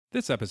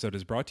This episode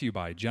is brought to you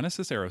by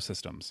Genesis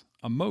Aerosystems,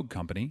 a Moog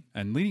company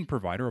and leading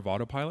provider of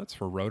autopilots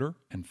for rotor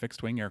and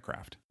fixed-wing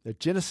aircraft. The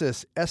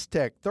Genesis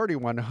S-Tech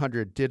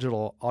 3100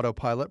 digital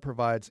autopilot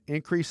provides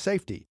increased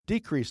safety,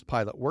 decreased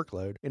pilot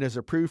workload, and is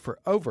approved for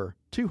over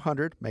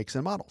 200 makes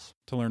and models.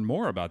 To learn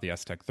more about the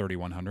S-Tech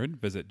 3100,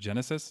 visit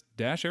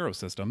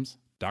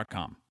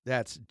genesis-aerosystems.com.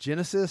 That's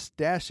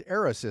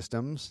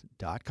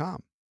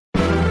genesis-aerosystems.com.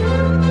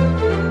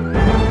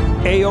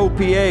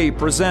 AOPA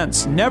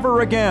presents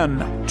Never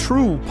Again,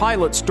 true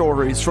pilot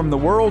stories from the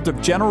world of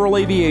general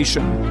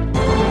aviation.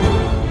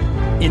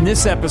 In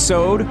this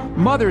episode,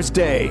 Mother's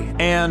Day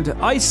and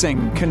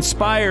icing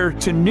conspire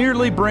to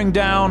nearly bring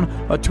down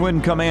a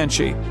twin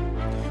Comanche.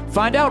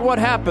 Find out what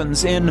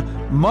happens in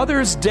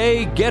Mother's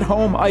Day Get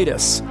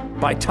Home-itis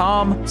by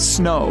Tom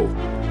Snow.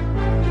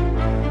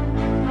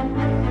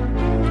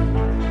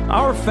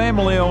 Our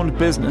family-owned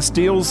business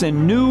deals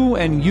in new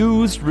and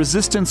used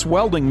resistance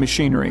welding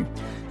machinery,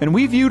 and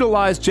we've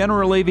utilized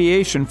general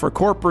aviation for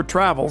corporate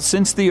travel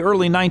since the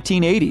early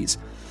 1980s.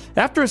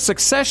 After a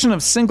succession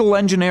of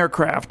single-engine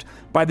aircraft,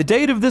 by the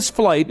date of this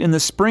flight in the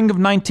spring of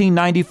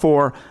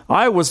 1994,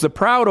 I was the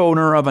proud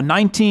owner of a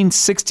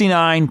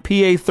 1969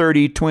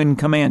 PA-30 twin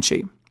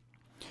Comanche.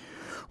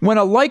 When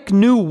a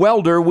like-new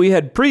welder we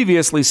had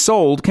previously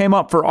sold came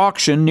up for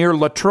auction near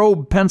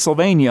Latrobe,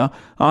 Pennsylvania,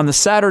 on the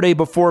Saturday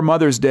before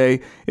Mother's Day,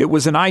 it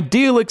was an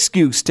ideal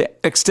excuse to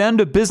extend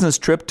a business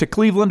trip to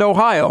Cleveland,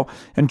 Ohio,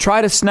 and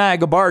try to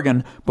snag a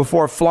bargain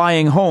before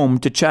flying home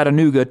to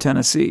Chattanooga,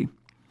 Tennessee.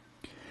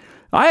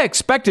 I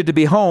expected to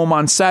be home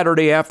on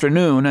Saturday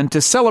afternoon, and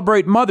to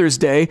celebrate Mother's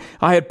Day,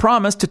 I had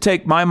promised to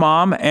take my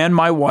mom and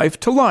my wife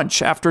to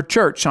lunch after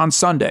church on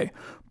Sunday.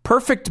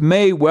 Perfect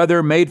May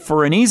weather made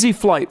for an easy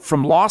flight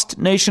from Lost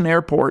Nation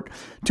Airport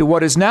to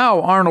what is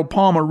now Arnold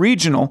Palmer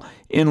Regional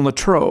in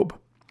Latrobe.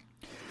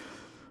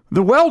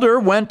 The welder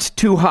went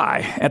too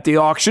high at the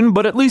auction,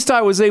 but at least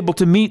I was able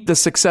to meet the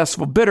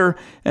successful bidder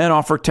and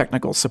offer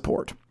technical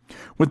support.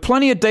 With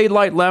plenty of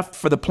daylight left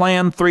for the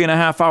planned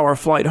 3.5-hour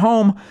flight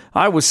home,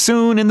 I was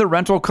soon in the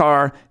rental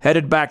car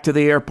headed back to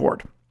the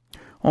airport.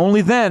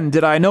 Only then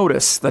did I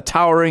notice the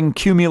towering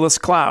cumulus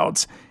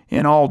clouds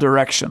in all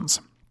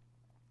directions.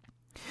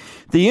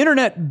 The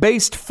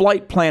internet-based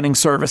flight planning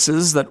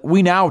services that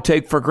we now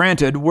take for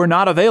granted were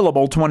not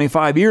available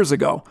 25 years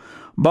ago,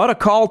 but a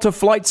call to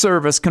flight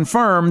service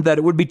confirmed that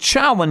it would be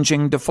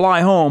challenging to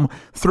fly home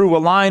through a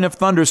line of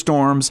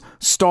thunderstorms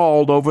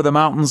stalled over the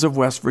mountains of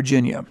West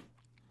Virginia.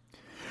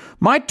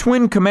 My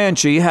twin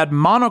Comanche had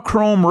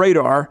monochrome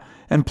radar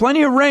and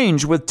plenty of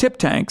range with tip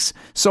tanks,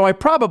 so I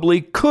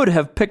probably could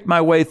have picked my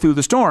way through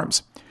the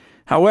storms.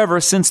 However,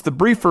 since the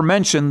briefer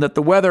mentioned that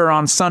the weather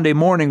on Sunday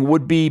morning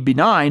would be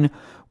benign,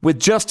 with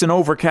just an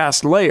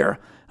overcast layer,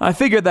 I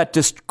figured that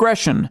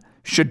discretion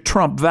should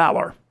trump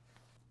valor.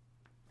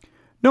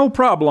 No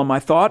problem, I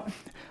thought.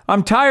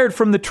 I'm tired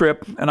from the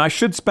trip, and I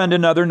should spend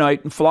another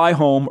night and fly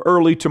home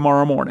early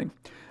tomorrow morning.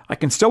 I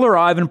can still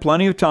arrive in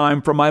plenty of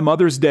time for my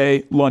Mother's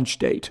Day lunch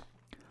date.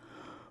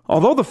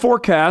 Although the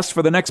forecast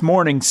for the next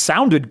morning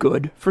sounded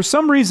good, for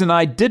some reason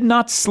I did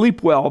not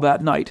sleep well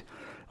that night.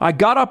 I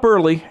got up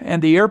early,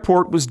 and the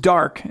airport was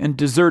dark and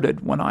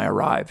deserted when I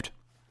arrived.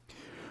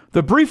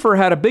 The briefer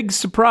had a big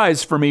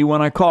surprise for me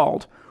when I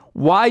called.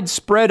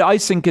 Widespread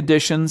icing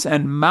conditions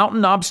and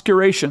mountain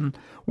obscuration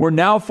were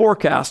now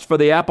forecast for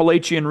the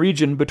Appalachian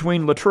region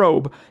between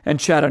Latrobe and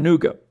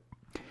Chattanooga.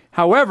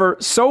 However,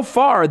 so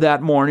far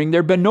that morning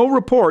there had been no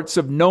reports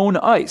of known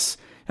ice,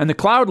 and the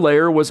cloud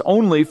layer was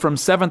only from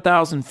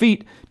 7,000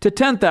 feet to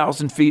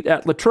 10,000 feet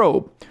at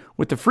Latrobe,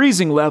 with the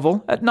freezing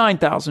level at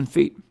 9,000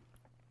 feet.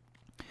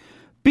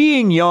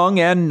 Being young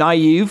and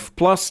naive,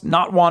 plus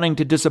not wanting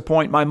to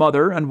disappoint my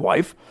mother and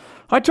wife,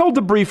 I told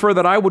the briefer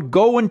that I would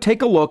go and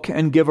take a look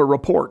and give a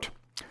report.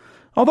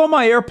 Although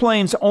my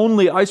airplane's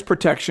only ice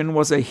protection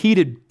was a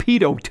heated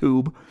pitot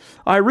tube,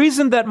 I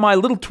reasoned that my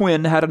little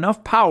twin had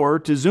enough power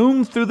to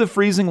zoom through the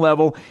freezing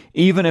level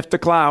even if the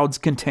clouds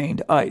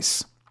contained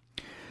ice.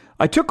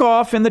 I took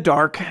off in the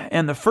dark,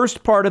 and the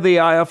first part of the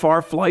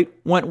IFR flight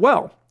went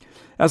well.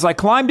 As I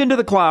climbed into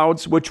the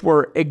clouds, which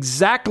were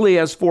exactly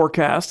as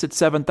forecast at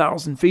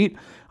 7,000 feet,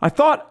 I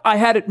thought I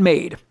had it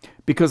made,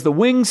 because the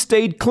wings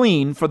stayed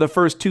clean for the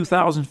first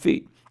 2,000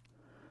 feet.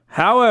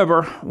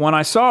 However, when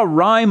I saw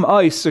rime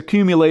ice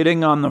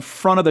accumulating on the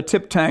front of the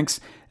tip tanks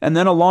and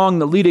then along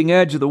the leading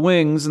edge of the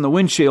wings and the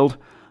windshield,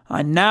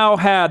 I now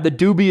had the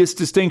dubious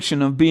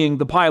distinction of being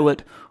the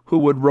pilot who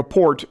would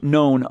report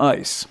known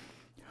ice.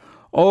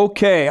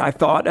 Okay, I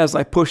thought as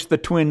I pushed the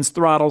twins'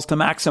 throttles to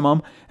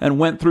maximum and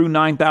went through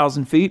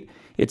 9,000 feet,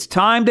 it's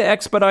time to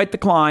expedite the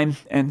climb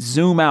and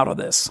zoom out of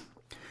this.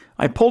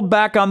 I pulled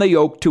back on the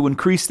yoke to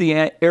increase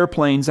the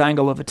airplane's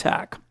angle of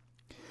attack.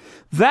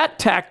 That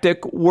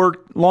tactic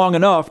worked long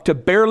enough to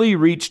barely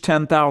reach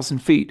 10,000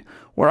 feet,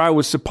 where I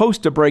was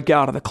supposed to break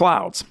out of the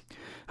clouds.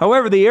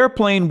 However, the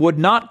airplane would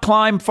not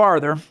climb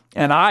farther,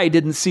 and I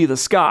didn't see the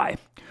sky.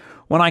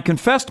 When I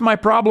confessed my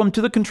problem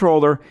to the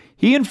controller,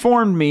 he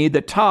informed me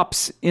that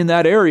tops in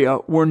that area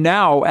were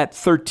now at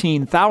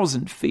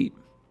 13,000 feet.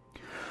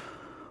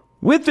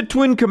 With the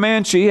twin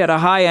Comanche at a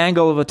high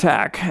angle of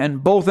attack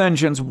and both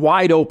engines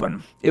wide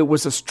open, it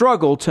was a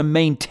struggle to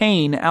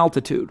maintain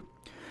altitude.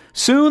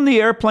 Soon the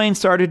airplane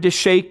started to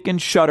shake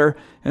and shudder,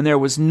 and there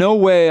was no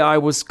way I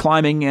was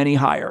climbing any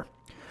higher.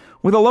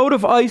 With a load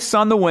of ice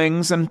on the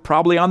wings, and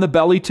probably on the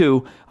belly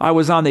too, I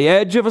was on the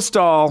edge of a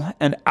stall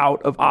and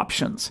out of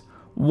options.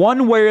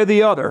 One way or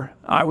the other,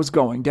 I was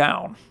going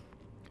down.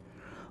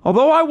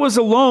 Although I was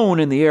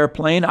alone in the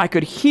airplane, I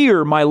could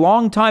hear my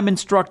longtime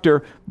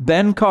instructor,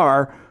 Ben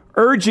Carr,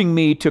 urging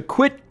me to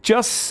quit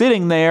just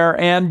sitting there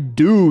and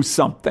do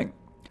something.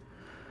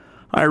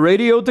 I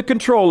radioed the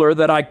controller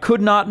that I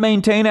could not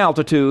maintain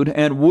altitude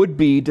and would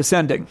be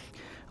descending.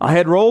 I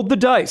had rolled the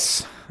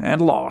dice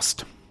and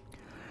lost.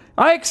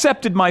 I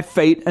accepted my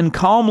fate and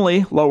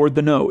calmly lowered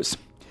the nose.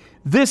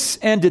 This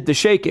ended the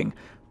shaking,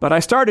 but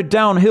I started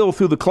downhill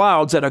through the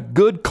clouds at a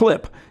good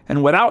clip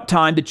and without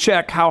time to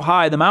check how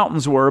high the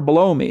mountains were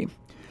below me.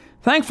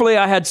 Thankfully,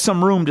 I had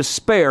some room to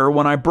spare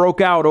when I broke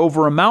out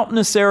over a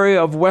mountainous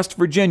area of West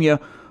Virginia,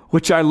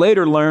 which I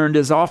later learned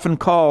is often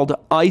called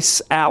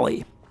Ice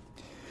Alley.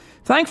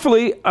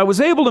 Thankfully, I was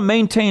able to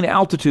maintain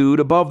altitude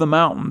above the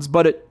mountains,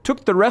 but it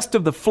took the rest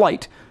of the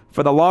flight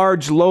for the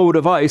large load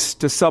of ice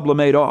to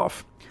sublimate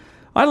off.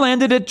 I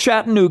landed at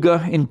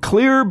Chattanooga in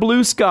clear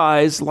blue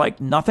skies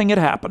like nothing had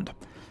happened,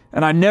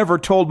 and I never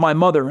told my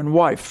mother and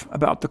wife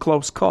about the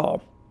close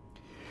call.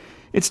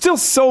 It's still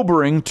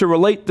sobering to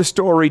relate the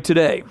story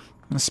today,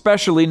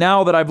 especially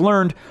now that I've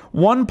learned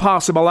one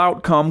possible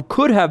outcome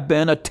could have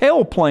been a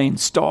tailplane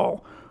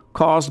stall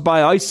caused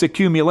by ice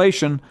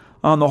accumulation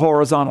on the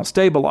horizontal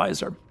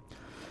stabilizer.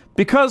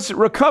 Because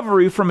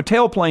recovery from a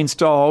tailplane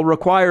stall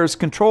requires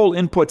control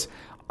inputs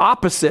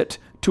opposite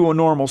to a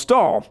normal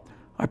stall,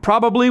 I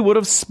probably would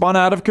have spun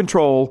out of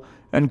control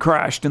and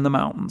crashed in the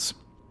mountains.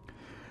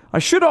 I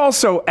should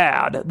also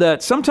add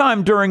that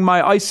sometime during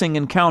my icing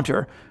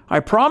encounter, I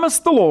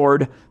promised the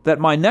Lord that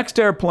my next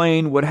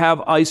airplane would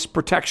have ice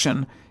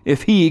protection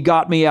if He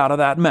got me out of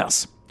that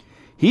mess.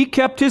 He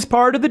kept His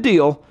part of the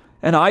deal,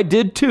 and I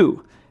did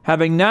too,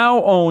 having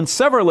now owned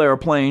several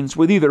airplanes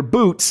with either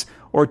boots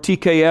or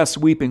TKS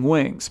Weeping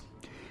Wings.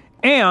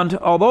 And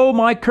although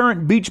my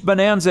current Beach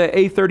Bonanza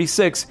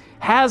A36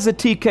 has a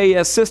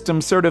TKS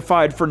system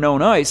certified for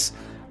known ice,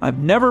 I've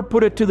never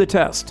put it to the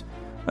test,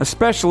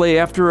 especially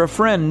after a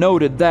friend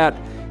noted that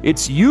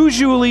it's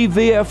usually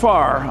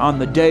VFR on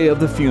the day of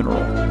the funeral.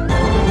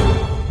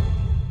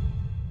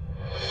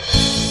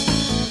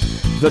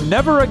 The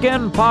Never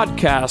Again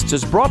podcast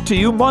is brought to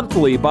you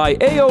monthly by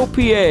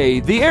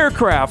AOPA, the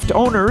Aircraft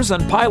Owners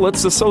and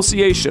Pilots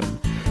Association.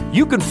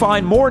 You can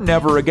find more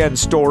Never Again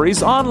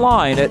stories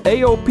online at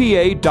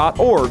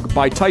AOPA.org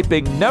by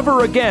typing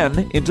Never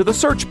Again into the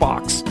search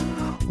box.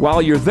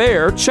 While you're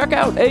there, check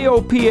out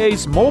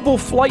AOPA's mobile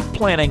flight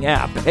planning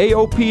app,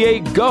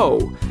 AOPA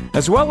Go,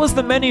 as well as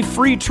the many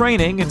free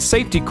training and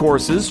safety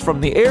courses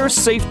from the Air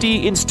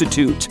Safety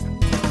Institute.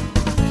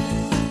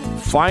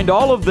 Find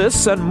all of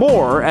this and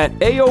more at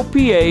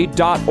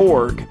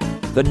AOPA.org.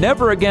 The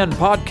Never Again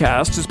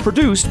podcast is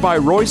produced by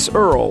Royce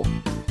Earl.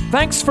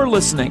 Thanks for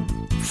listening.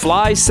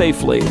 Fly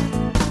safely.